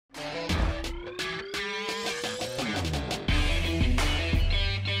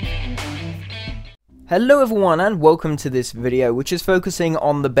Hello everyone and welcome to this video, which is focusing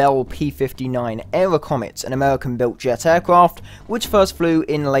on the Bell P-59A Airacomet, an American-built jet aircraft which first flew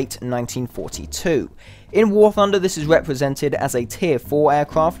in late 1942. In War Thunder, this is represented as a Tier 4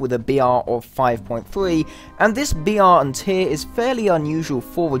 aircraft with a BR of 5.3, and this BR and tier is fairly unusual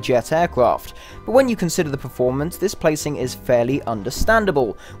for a jet aircraft, but when you consider the performance, this placing is fairly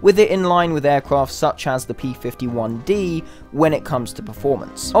understandable, with it in line with aircraft such as the P-51D when it comes to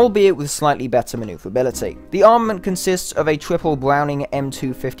performance, albeit with slightly better maneuverability. The armament consists of a triple Browning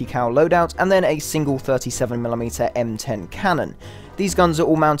M250 cal loadout and then a single 37mm M10 cannon. These guns are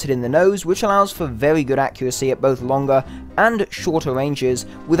all mounted in the nose, which allows for very good accuracy at both longer and shorter ranges,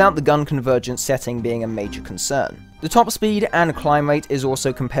 without the gun convergence setting being a major concern. The top speed and climb rate is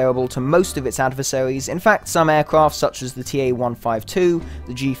also comparable to most of its adversaries. In fact, some aircraft such as the TA-152,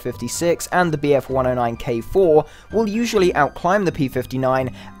 the G-56 and the BF-109K4 will usually outclimb the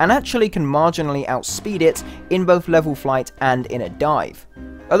P-59 and actually can marginally outspeed it in both level flight and in a dive.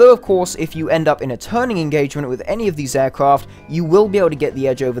 Although of course, if you end up in a turning engagement with any of these aircraft, you will be able to get the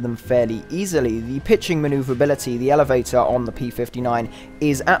edge over them fairly easily. The pitching maneuverability, the elevator on the P-59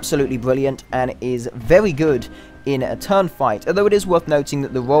 is absolutely brilliant and is very good in a turn fight, although it is worth noting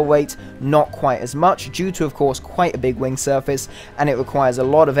that the roll rate not quite as much due to of course quite a big wing surface, and it requires a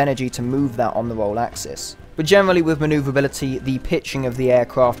lot of energy to move that on the roll axis. But generally with maneuverability, the pitching of the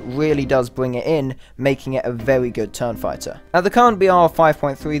aircraft really does bring it in, making it a very good turn fighter. At the current BR of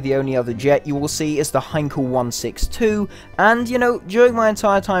 5.3, the only other jet you will see is the Heinkel 162, and you know, during my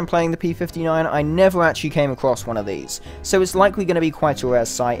entire time playing the P-59, I never actually came across one of these, so it's likely going to be quite a rare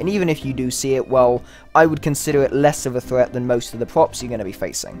sight, and even if you do see it, well, I would consider it less of a threat than most of the props you're going to be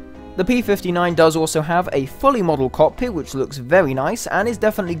facing. The P-59 does also have a fully modelled cockpit, which looks very nice and is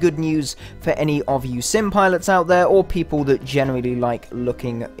definitely good news for any of you sim pilots out there or people that generally like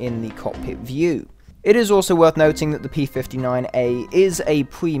looking in the cockpit view. It is also worth noting that the P-59A is a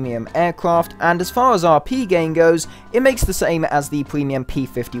premium aircraft, and as far as RP gain goes, it makes the same as the premium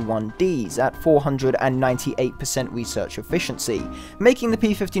P-51Ds at 498% research efficiency, making the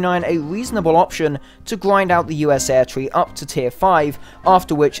P-59 a reasonable option to grind out the US air tree up to Tier 5,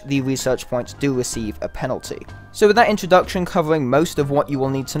 after which the research points do receive a penalty. So with that introduction covering most of what you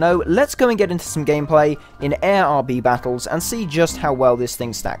will need to know, let's go and get into some gameplay in air RB battles and see just how well this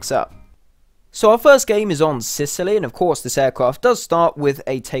thing stacks up. So our first game is on Sicily, and of course this aircraft does start with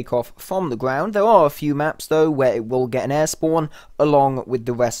a takeoff from the ground. There are a few maps though where it will get an air spawn along with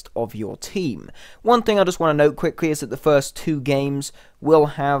the rest of your team. One thing I just want to note quickly is that the first two games will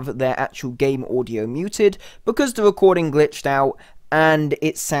have their actual game audio muted because the recording glitched out and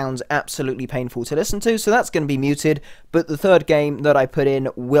it sounds absolutely painful to listen to, so that's going to be muted, but the third game that I put in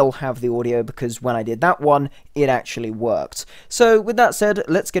will have the audio because when I did that one, it actually worked. So with that said,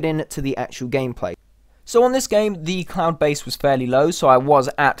 let's get into the actual gameplay. So on this game, the cloud base was fairly low, so I was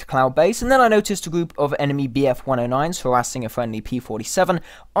at cloud base, and then I noticed a group of enemy BF-109s harassing a friendly P-47.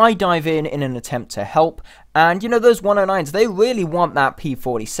 I dive in an attempt to help, and you know, those 109s, they really want that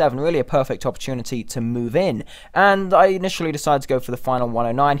P-47, really a perfect opportunity to move in. And I initially decided to go for the final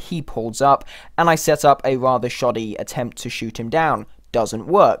 109, he pulls up, and I set up a rather shoddy attempt to shoot him down. Doesn't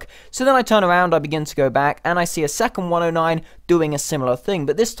work. So then I turn around, I begin to go back, and I see a second 109 doing a similar thing,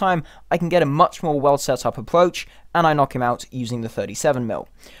 but this time I can get a much more well set up approach, and I knock him out using the 37mm.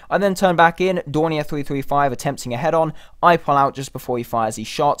 I then turn back in, Dornier 335 attempting a head-on, I pull out just before he fires his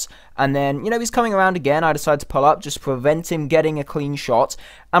shots, and then, you know, he's coming around again, I decide to pull up just to prevent him getting a clean shot,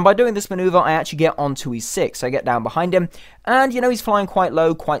 and by doing this maneuver, I actually get onto his 6, I get down behind him, and, you know, he's flying quite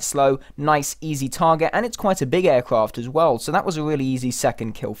low, quite slow, nice, easy target, and it's quite a big aircraft as well, so that was a really easy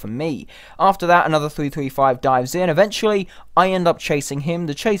second kill for me. After that, another 335 dives in, eventually, I end up chasing him,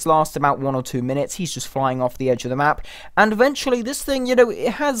 the chase lasts about 1 or 2 minutes, he's just flying off the edge of the map, and eventually this thing, you know,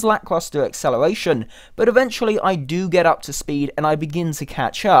 it has lackluster acceleration, but eventually I do get up to speed and I begin to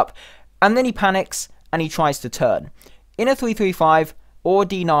catch up, and then he panics and he tries to turn. In a 335 or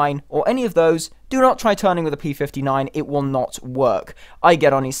D9 or any of those, do not try turning with a P-59, it will not work. I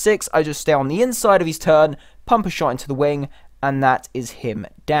get on his 6, I just stay on the inside of his turn, pump a shot into the wing, and that is him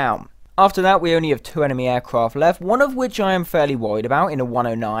down. After that, we only have 2 enemy aircraft left, one of which I am fairly worried about in a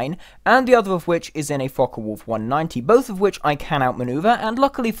 109, and the other of which is in a Focke-Wulf 190, both of which I can outmaneuver, and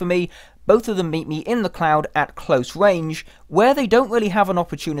luckily for me, both of them meet me in the cloud at close range, where they don't really have an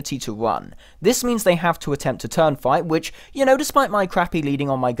opportunity to run. This means they have to attempt a turn fight, which, you know, despite my crappy leading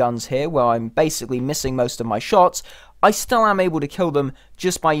on my guns here, where I'm basically missing most of my shots, I still am able to kill them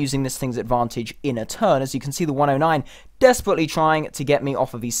just by using this thing's advantage in a turn. As you can see, the 109 desperately trying to get me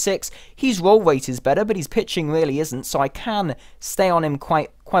off of his 6. His roll rate is better, but his pitching really isn't, so I can stay on him quite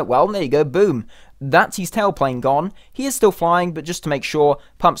well. And there you go, boom. That's his tailplane gone. He is still flying, but just to make sure,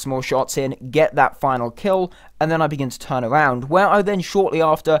 pump some more shots in, get that final kill, and then I begin to turn around, where I then shortly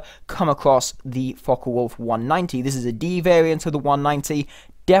after come across the Focke-Wulf 190. This is a D variant of the 190.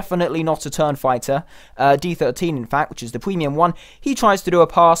 Definitely not a turn fighter. D13, in fact, which is the premium one. He tries to do a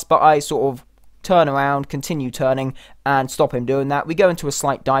pass, but I sort of turn around, continue turning, and stop him doing that. We go into a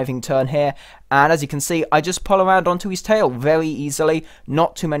slight diving turn here, and as you can see, I just pull around onto his tail very easily.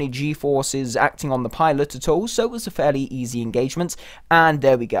 Not too many G-forces acting on the pilot at all, so it was a fairly easy engagement. And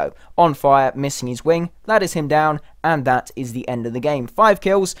there we go. On fire, missing his wing. That is him down, and that is the end of the game. 5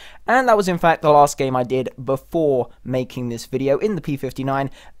 kills, and that was in fact the last game I did before making this video in the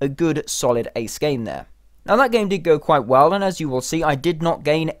P-59. A good, solid ace game there. Now that game did go quite well, and as you will see, I did not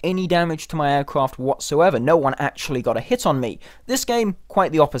gain any damage to my aircraft whatsoever. No one actually got a hit on me. This game,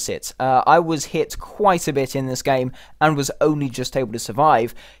 quite the opposite. I was hit quite a bit in this game, and was only just able to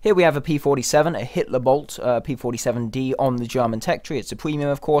survive. Here we have a P-47, a Hitler Bolt, P-47D on the German tech tree. It's a premium,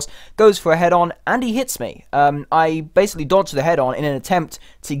 of course. Goes for a head-on, and he hits me. I basically dodged the head-on in an attempt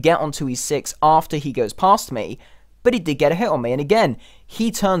to get onto his 6 after he goes past me, but he did get a hit on me, and again, he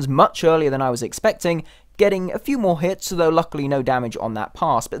turns much earlier than I was expecting, getting a few more hits, though luckily no damage on that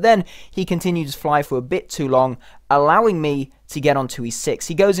pass. But then he continues to fly for a bit too long, allowing me to get onto his 6.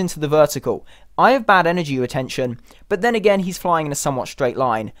 He goes into the vertical. I have bad energy retention, but then again, he's flying in a somewhat straight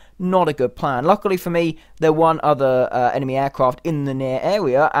line. Not a good plan. Luckily for me, there were other enemy aircraft in the near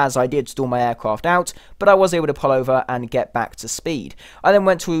area, as I did stall my aircraft out, but I was able to pull over and get back to speed. I then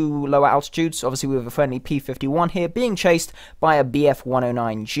went to lower altitudes, obviously with a friendly P-51 here, being chased by a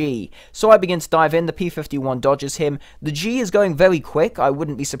Bf-109G. So I begin to dive in, the P-51 dodges him. The G is going very quick. I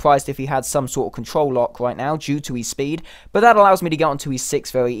wouldn't be surprised if he had some sort of control lock right now due to his speed, but that allows me to get onto his 6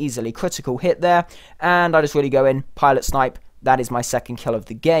 very easily. Critical hit there, and I just really go in, pilot snipe. That is my second kill of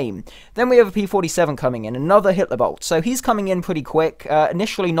the game. Then we have a P-47 coming in, another Hitler Bolt. So he's coming in pretty quick,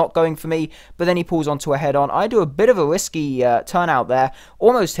 initially not going for me, but then he pulls onto a head-on. I do a bit of a risky turnout there,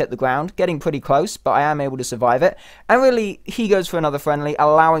 almost hit the ground, getting pretty close, but I am able to survive it. And really, he goes for another friendly,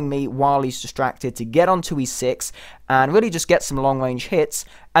 allowing me, while he's distracted, to get onto his 6, and really just get some long-range hits.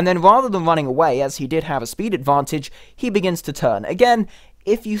 And then rather than running away, as he did have a speed advantage, he begins to turn. Again,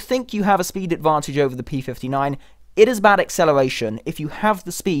 if you think you have a speed advantage over the P-59, it is bad acceleration. If you have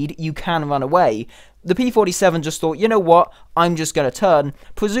the speed, you can run away. The P-47 just thought, you know what, I'm just going to turn,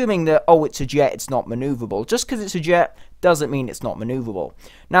 presuming that, oh, it's a jet, it's not maneuverable. Just because it's a jet doesn't mean it's not maneuverable.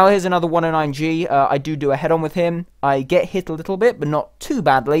 Now here's another 109G. I do a head-on with him. I get hit a little bit, but not too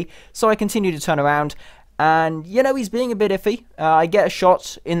badly, so I continue to turn around. And, you know, he's being a bit iffy. I get a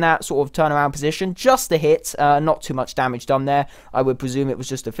shot in that sort of turnaround position, just a hit, not too much damage done there. I would presume it was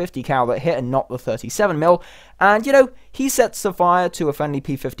just a 50 cal that hit and not the 37 mil. And, you know, he sets the fire to a friendly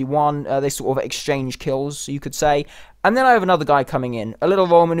P-51. They sort of exchange kills, you could say. And then I have another guy coming in. A little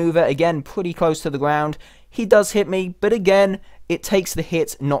roll maneuver, again, pretty close to the ground. He does hit me, but again, it takes the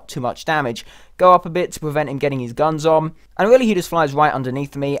hit, not too much damage. Go up a bit to prevent him getting his guns on, and really he just flies right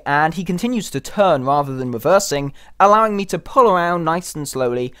underneath me, and he continues to turn rather than reversing, allowing me to pull around nice and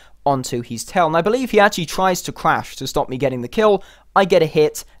slowly onto his tail. And I believe he actually tries to crash to stop me getting the kill. I get a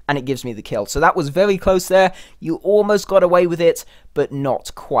hit, and it gives me the kill. So that was very close there. You almost got away with it, but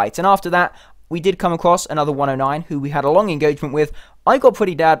not quite. And after that, we did come across another 109 who we had a long engagement with. I got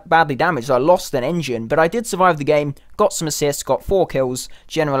pretty badly damaged. I lost an engine, but I did survive the game, got some assists, got 4 kills.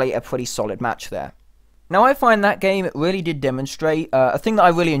 Generally a pretty solid match there. Now I find that game really did demonstrate a thing that I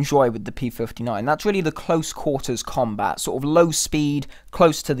really enjoy with the P-59. That's really the close quarters combat, sort of low speed,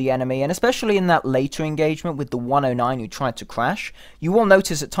 close to the enemy, and especially in that later engagement with the 109 who tried to crash. You will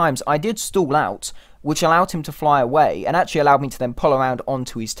notice at times I did stall out, which allowed him to fly away, and actually allowed me to then pull around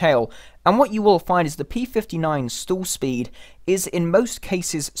onto his tail. And what you will find is the P-59's stall speed is in most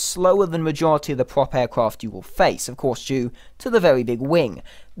cases slower than majority of the prop aircraft you will face, of course due to the very big wing.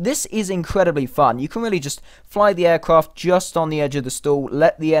 This is incredibly fun. You can really just fly the aircraft just on the edge of the stall,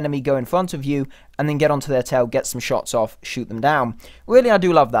 let the enemy go in front of you, and then get onto their tail, get some shots off, shoot them down. Really, I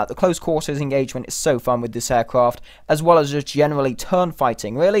do love that. The close quarters engagement is so fun with this aircraft, as well as just generally turn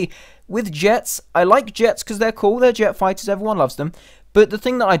fighting. Really, with jets, I like jets because they're cool, they're jet fighters, everyone loves them. But the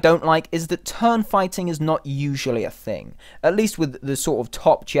thing that I don't like is that turn fighting is not usually a thing. At least with the sort of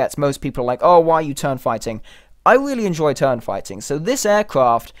top jets, most people are like, oh, why are you turn fighting? I really enjoy turn fighting, so this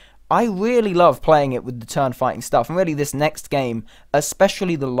aircraft, I really love playing it with the turn fighting stuff, and really this next game,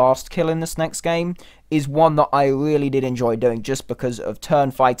 especially the last kill in this next game, is one that I really did enjoy doing just because of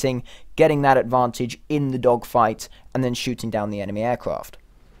turn fighting, getting that advantage in the dogfight, and then shooting down the enemy aircraft.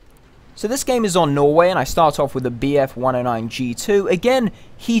 So this game is on Norway, and I start off with a Bf-109G2. Again,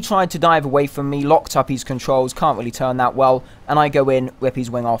 he tried to dive away from me, locked up his controls, can't really turn that well, and I go in, rip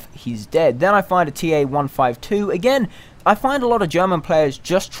his wing off, he's dead. Then I find a TA-152. Again, I find a lot of German players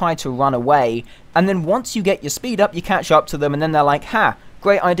just try to run away, and then once you get your speed up, you catch up to them, and then they're like, ha,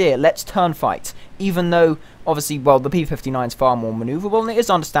 great idea, let's turn fight. Even though, obviously, well, the P-59 is far more maneuverable, and it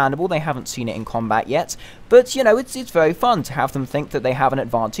is understandable, they haven't seen it in combat yet, but, you know, it's very fun to have them think that they have an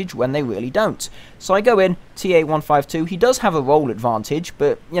advantage when they really don't. So I go in, TA-152, he does have a roll advantage,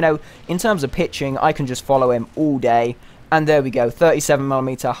 but, you know, in terms of pitching, I can just follow him all day, and there we go,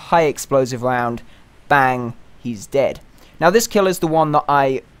 37mm, high explosive round, bang, he's dead. Now this kill is the one that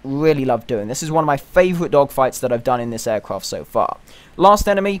I really love doing. This is one of my favourite dogfights that I've done in this aircraft so far. Last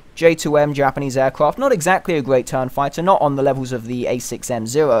enemy, J2M, Japanese aircraft. Not exactly a great turn fighter, not on the levels of the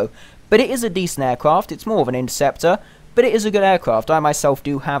A6M0, but it is a decent aircraft. It's more of an interceptor, but it is a good aircraft. I myself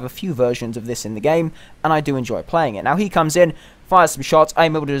do have a few versions of this in the game, and I do enjoy playing it. Now he comes in, fires some shots,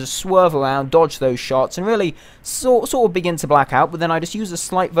 I'm able to just swerve around, dodge those shots, and really sort of begin to black out, but then I just use a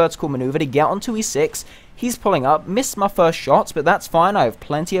slight vertical maneuver to get onto E6. He's pulling up, missed my first shots, but that's fine, I have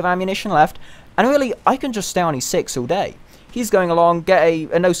plenty of ammunition left, and really, I can just stay on E6 all day. He's going along, get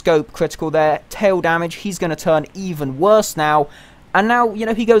a no-scope critical there, tail damage, he's going to turn even worse now, and now, you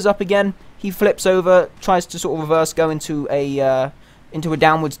know, he goes up again, he flips over, tries to sort of reverse, go into a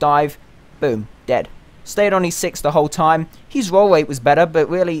downwards dive, boom, dead. Stayed on E6 the whole time. His roll rate was better, but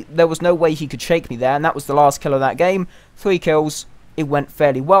really, there was no way he could shake me there, and that was the last kill of that game. 3 kills, it went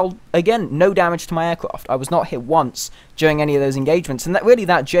fairly well. Again, no damage to my aircraft. I was not hit once during any of those engagements, and that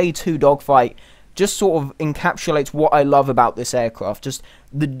J2 dogfight just sort of encapsulates what I love about this aircraft. Just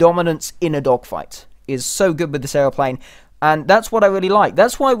the dominance in a dogfight is so good with this airplane, and that's what I really like.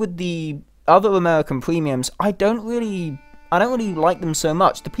 That's why with the other American premiums, I don't really like them so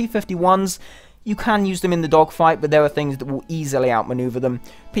much. The P-51s, you can use them in the dogfight, but there are things that will easily outmaneuver them.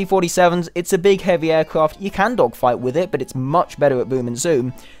 P-47s, it's a big, heavy aircraft. You can dogfight with it, but it's much better at boom and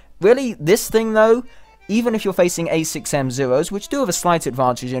zoom. Really, this thing, though, even if you're facing A6M0s, which do have a slight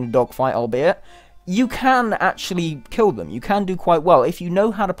advantage in a dogfight, albeit, you can actually kill them. You can do quite well. If you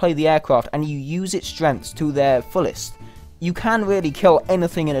know how to play the aircraft and you use its strengths to their fullest, you can really kill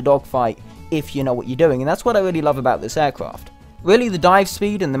anything in a dogfight if you know what you're doing, and that's what I really love about this aircraft. Really, the dive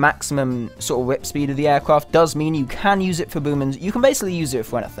speed and the maximum sort of whip speed of the aircraft does mean you can use it for boom and you can basically use it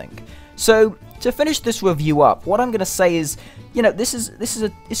for anything. So, to finish this review up, what I'm going to say is, you know,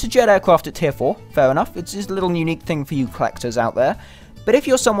 it's a jet aircraft at tier 4, fair enough. It's just a little unique thing for you collectors out there. But if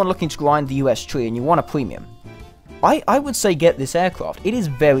you're someone looking to grind the US tree and you want a premium, I would say get this aircraft. It is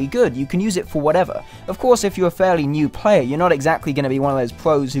very good. You can use it for whatever. Of course, if you're a fairly new player, you're not exactly going to be one of those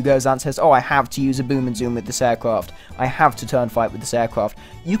pros who goes out and says, oh, I have to use a boom and zoom with this aircraft. I have to turn fight with this aircraft.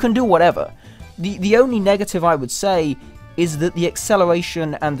 You can do whatever. The only negative I would say is that the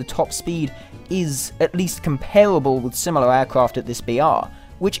acceleration and the top speed is at least comparable with similar aircraft at this BR,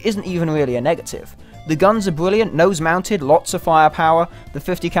 which isn't even really a negative. The guns are brilliant, nose mounted, lots of firepower. The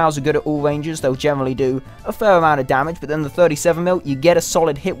 50 cals are good at all ranges, they'll generally do a fair amount of damage, but then the 37mm, you get a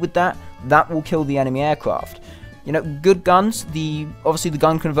solid hit with that, that will kill the enemy aircraft. You know, good guns, obviously the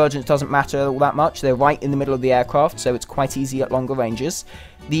gun convergence doesn't matter all that much, they're right in the middle of the aircraft, so it's quite easy at longer ranges.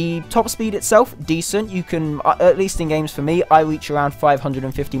 The top speed itself, decent, you can, at least in games for me, I reach around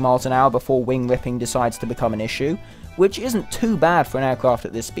 550 miles an hour before wing ripping decides to become an issue, which isn't too bad for an aircraft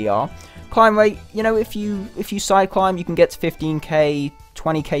at this BR. Climb rate, you know, if you side climb, you can get to 15k,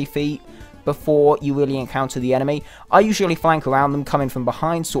 20k feet before you really encounter the enemy. I usually flank around them, coming from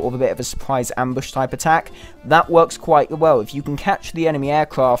behind, sort of a bit of a surprise ambush type attack. That works quite well. If you can catch the enemy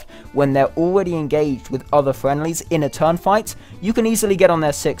aircraft when they're already engaged with other friendlies in a turn fight, you can easily get on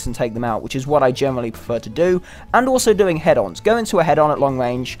their 6 and take them out, which is what I generally prefer to do. And also doing head-ons. Go into a head-on at long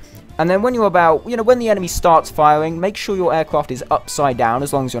range, and then when you're about, you know, when the enemy starts firing, make sure your aircraft is upside down,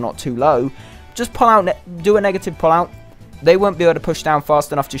 as long as you're not too low. Just pull out, do a negative pull out. They won't be able to push down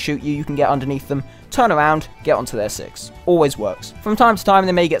fast enough to shoot you. You can get underneath them, turn around, get onto their 6. Always works. From time to time,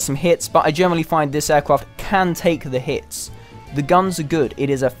 they may get some hits, but I generally find this aircraft can take the hits. The guns are good. It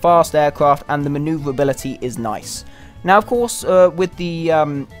is a fast aircraft, and the maneuverability is nice. Now, of course, with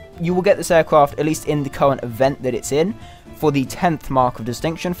the you will get this aircraft, at least in the current event that it's in, for the 10th Mark of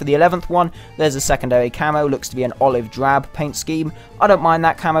Distinction. For the 11th one, there's a secondary camo, looks to be an olive drab paint scheme. I don't mind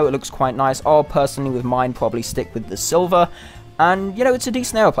that camo, it looks quite nice. I'll personally, with mine, probably stick with the silver, and, you know, it's a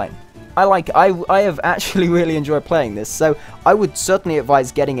decent aeroplane. I have actually really enjoyed playing this, so I would certainly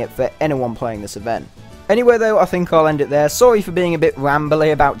advise getting it for anyone playing this event. Anyway though, I think I'll end it there. Sorry for being a bit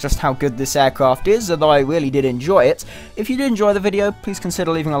rambly about just how good this aircraft is, although I really did enjoy it. If you did enjoy the video, please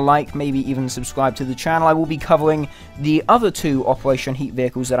consider leaving a like, maybe even subscribe to the channel. I will be covering the other two Operation Heat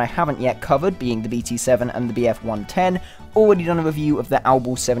vehicles that I haven't yet covered, being the BT-7 and the BF-110. Already done a review of the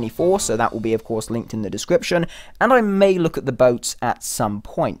Albal 74, so that will be of course linked in the description, and I may look at the boats at some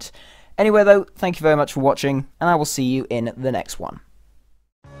point. Anyway though, thank you very much for watching, and I will see you in the next one.